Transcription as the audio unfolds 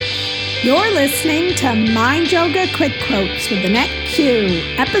You're listening to Mind Yoga Quick Quotes with Annette Q,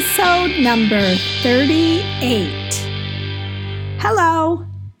 episode number 38. Hello,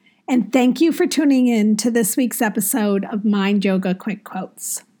 and thank you for tuning in to this week's episode of Mind Yoga Quick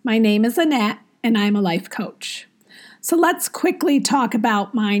Quotes. My name is Annette, and I'm a life coach. So let's quickly talk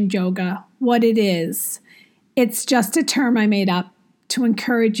about Mind Yoga, what it is. It's just a term I made up to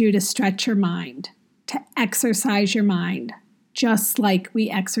encourage you to stretch your mind, to exercise your mind, just like we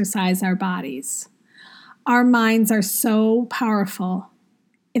exercise our bodies. Our minds are so powerful.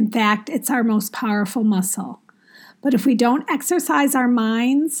 In fact, it's our most powerful muscle. But if we don't exercise our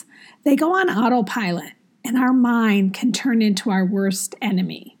minds, they go on autopilot, and our mind can turn into our worst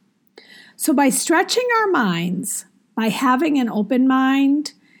enemy. So by stretching our minds, by having an open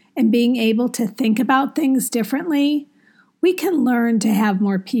mind and being able to think about things differently, we can learn to have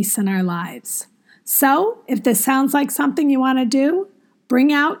more peace in our lives. So, if this sounds like something you want to do,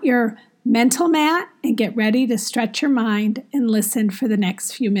 bring out your mental mat and get ready to stretch your mind and listen for the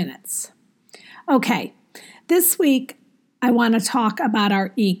next few minutes. Okay, this week I want to talk about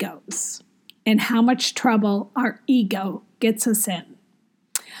our egos and how much trouble our ego gets us in.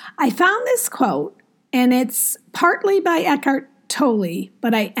 I found this quote, and it's partly by Eckhart Tolle,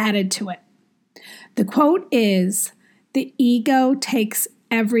 but I added to it. The quote is, "The ego takes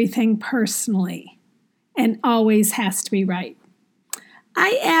everything personally and always has to be right."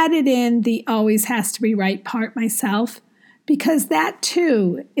 I added in the always has to be right part myself because that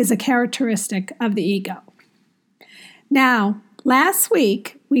too is a characteristic of the ego. Now, last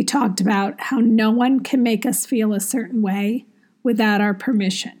week we talked about how no one can make us feel a certain way without our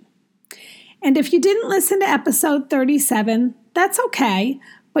permission. And if you didn't listen to episode 37, that's okay,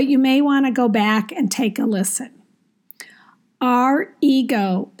 but you may want to go back and take a listen. Our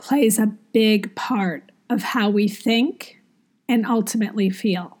ego plays a big part of how we think and ultimately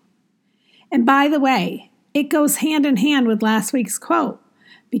feel. And by the way, it goes hand in hand with last week's quote,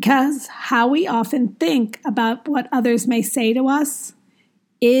 because how we often think about what others may say to us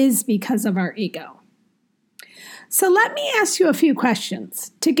is because of our ego. So let me ask you a few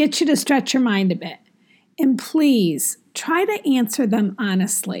questions to get you to stretch your mind a bit. And please try to answer them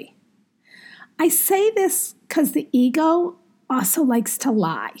honestly. I say this because the ego also likes to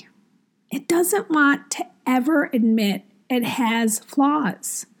lie. It doesn't want to ever admit it has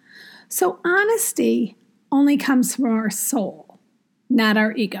flaws. So honesty only comes from our soul, not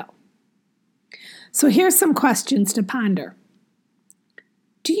our ego. So here's some questions to ponder.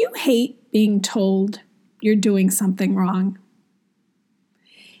 Do you hate being told you're doing something wrong?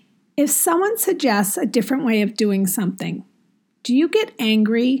 If someone suggests a different way of doing something, do you get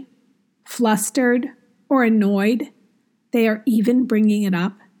angry, flustered, or annoyed they are even bringing it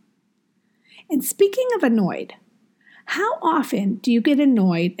up? And speaking of annoyed, how often do you get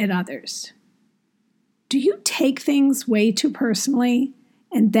annoyed at others? Do you take things way too personally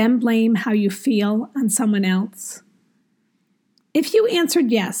and then blame how you feel on someone else? If you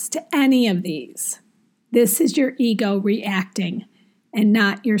answered yes to any of these, this is your ego reacting and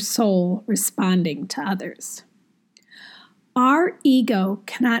not your soul responding to others. Our ego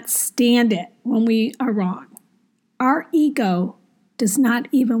cannot stand it when we are wrong. Our ego does not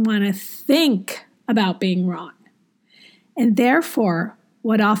even want to think about being wrong. And therefore,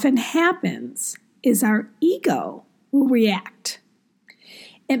 what often happens is our ego will react.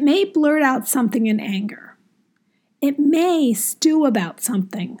 It may blurt out something in anger. It may stew about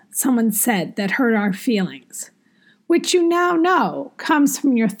something someone said that hurt our feelings, which you now know comes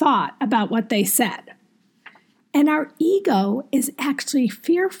from your thought about what they said. And our ego is actually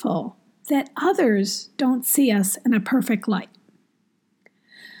fearful that others don't see us in a perfect light.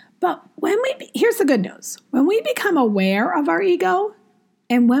 But here's the good news. When we become aware of our ego,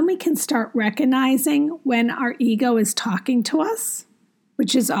 and when we can start recognizing when our ego is talking to us,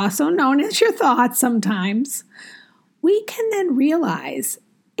 which is also known as your thoughts sometimes, we can then realize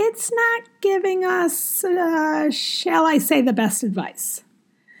it's not giving us, shall I say, the best advice.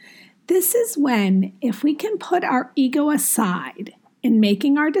 This is when, if we can put our ego aside in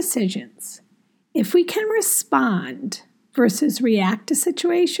making our decisions, if we can respond versus react to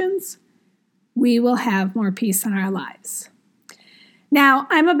situations, we will have more peace in our lives. Now,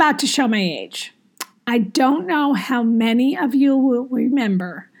 I'm about to show my age. I don't know how many of you will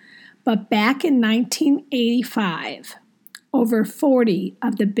remember, but back in 1985, over 40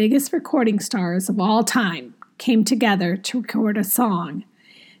 of the biggest recording stars of all time came together to record a song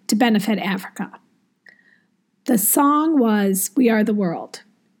to benefit Africa. The song was "We Are the World."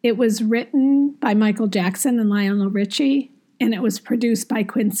 It was written by Michael Jackson and Lionel Richie, and it was produced by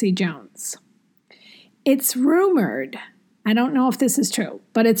Quincy Jones. It's rumored I don't know if this is true,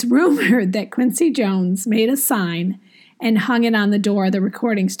 but it's rumored that Quincy Jones made a sign and hung it on the door of the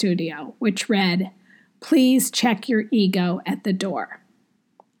recording studio, which read, "Please check your ego at the door."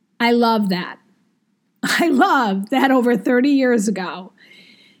 I love that. I love that over 30 years ago,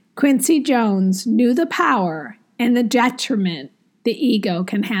 Quincy Jones knew the power and the detriment the ego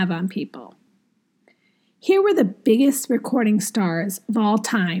can have on people. Here were the biggest recording stars of all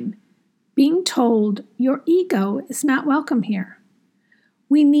time being told your ego is not welcome here.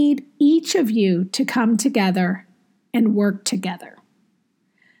 We need each of you to come together and work together.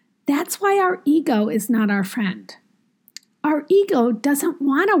 That's why our ego is not our friend. Our ego doesn't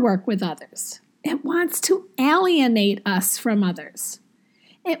want to work with others. It wants to alienate us from others.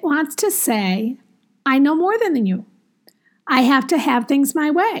 It wants to say, I know more than you. I have to have things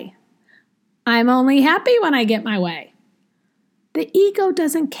my way. I'm only happy when I get my way. The ego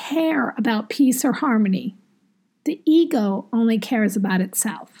doesn't care about peace or harmony. The ego only cares about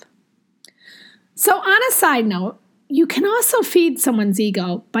itself. So on a side note, you can also feed someone's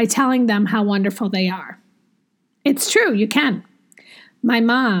ego by telling them how wonderful they are. It's true, you can. My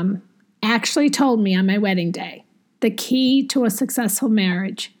mom actually told me on my wedding day, the key to a successful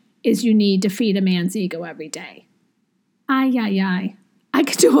marriage is you need to feed a man's ego every day. Ay. I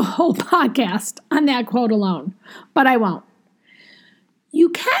could do a whole podcast on that quote alone, but I won't. You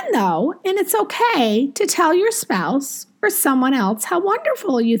can, though, and it's okay to tell your spouse or someone else how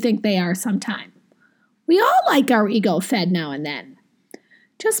wonderful you think they are sometime. We all like our ego fed now and then.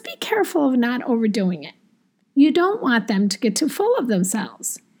 Just be careful of not overdoing it. You don't want them to get too full of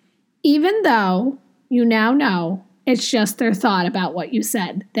themselves, even though you now know it's just their thought about what you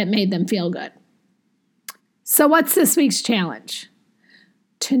said that made them feel good. So what's this week's challenge?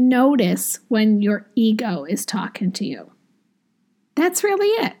 To notice when your ego is talking to you. That's really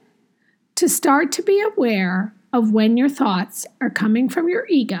it. To start to be aware of when your thoughts are coming from your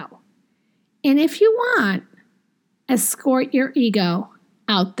ego. And if you want, escort your ego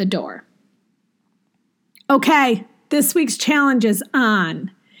out the door. Okay, this week's challenge is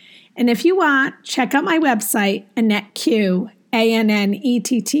on. And if you want, check out my website, AnnetteQ,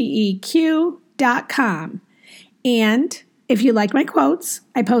 ANNETTEQ.com. And if you like my quotes,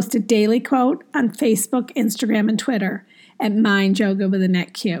 I post a daily quote on Facebook, Instagram, and Twitter at Mind Yoga with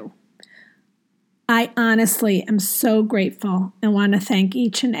Annette Q. I honestly am so grateful and want to thank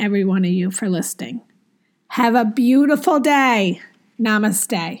each and every one of you for listening. Have a beautiful day.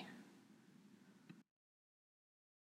 Namaste.